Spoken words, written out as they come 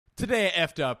Today I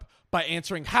effed up by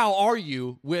answering "How are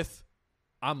you?" with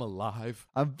 "I'm alive."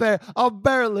 I'm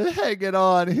barely hanging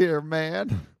on here,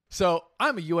 man. So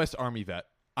I'm a U.S. Army vet.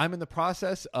 I'm in the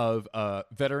process of a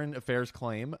veteran affairs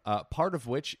claim, part of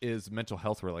which is mental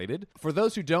health related. For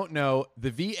those who don't know, the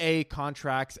VA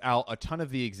contracts out a ton of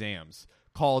the exams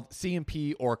called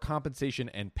CMP or compensation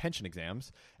and pension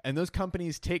exams, and those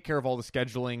companies take care of all the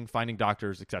scheduling, finding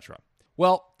doctors, etc.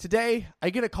 Well, today I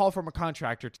get a call from a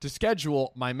contractor to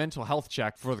schedule my mental health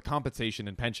check for the compensation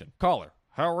and pension. Caller,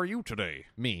 how are you today?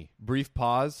 Me. Brief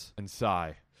pause and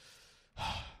sigh.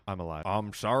 I'm alive.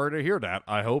 I'm sorry to hear that,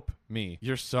 I hope. Me.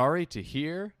 You're sorry to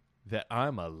hear that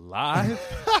I'm alive?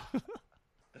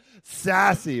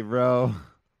 Sassy, bro.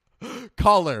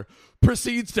 Caller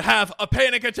proceeds to have a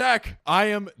panic attack. I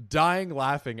am dying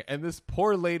laughing, and this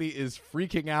poor lady is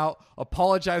freaking out,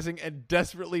 apologizing, and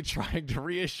desperately trying to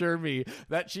reassure me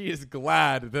that she is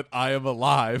glad that I am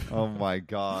alive. Oh, my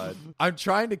God. I'm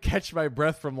trying to catch my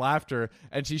breath from laughter,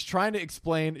 and she's trying to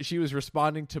explain she was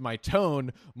responding to my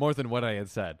tone more than what I had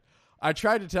said. I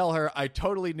tried to tell her I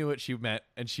totally knew what she meant,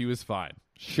 and she was fine.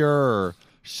 Sure,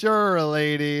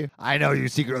 lady. I know you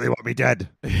secretly want me dead.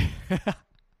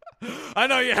 I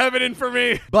know you have it in for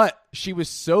me. But she was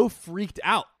so freaked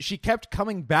out. She kept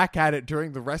coming back at it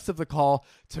during the rest of the call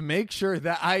to make sure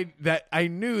that I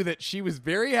knew that she was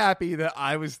very happy that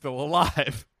I was still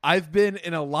alive. I've been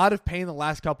in a lot of pain the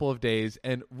last couple of days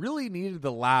and really needed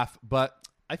the laugh, but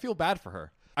I feel bad for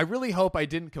her. I really hope I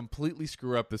didn't completely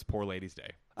screw up this poor lady's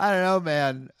day. I don't know,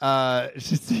 man.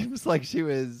 She seems like she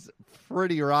was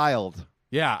pretty riled.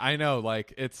 Yeah, I know.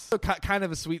 Like, it's kind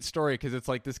of a sweet story because it's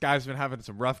like this guy's been having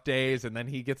some rough days, and then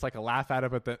he gets like a laugh out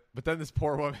of it. But then this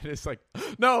poor woman is like,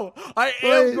 "No, I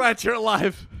am glad you're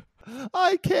alive.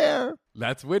 I care."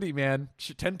 That's witty, man.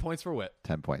 10 points for wit.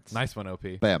 10 points. Nice one,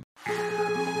 OP. Bam.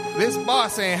 This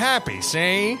boss ain't happy,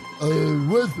 see?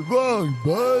 What's wrong,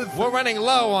 boss? We're running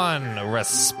low on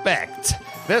respect.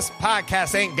 This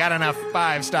podcast ain't got enough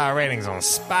 5-star ratings on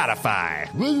Spotify.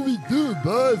 What do we do,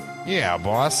 boss? Yeah,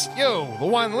 boss. You, the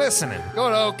one listening, go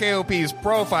to OKOP's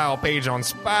profile page on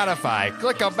Spotify,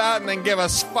 click about, and then give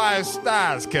us 5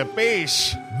 stars,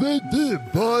 capiche? They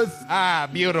did, boss. Ah,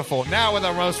 beautiful. Now we're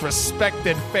the most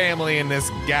respected family in this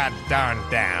goddamn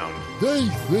town.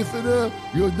 Thanks, listener.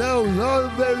 You're now an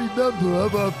honorary member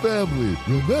of our family.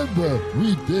 Remember,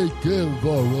 we take care of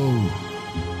our own.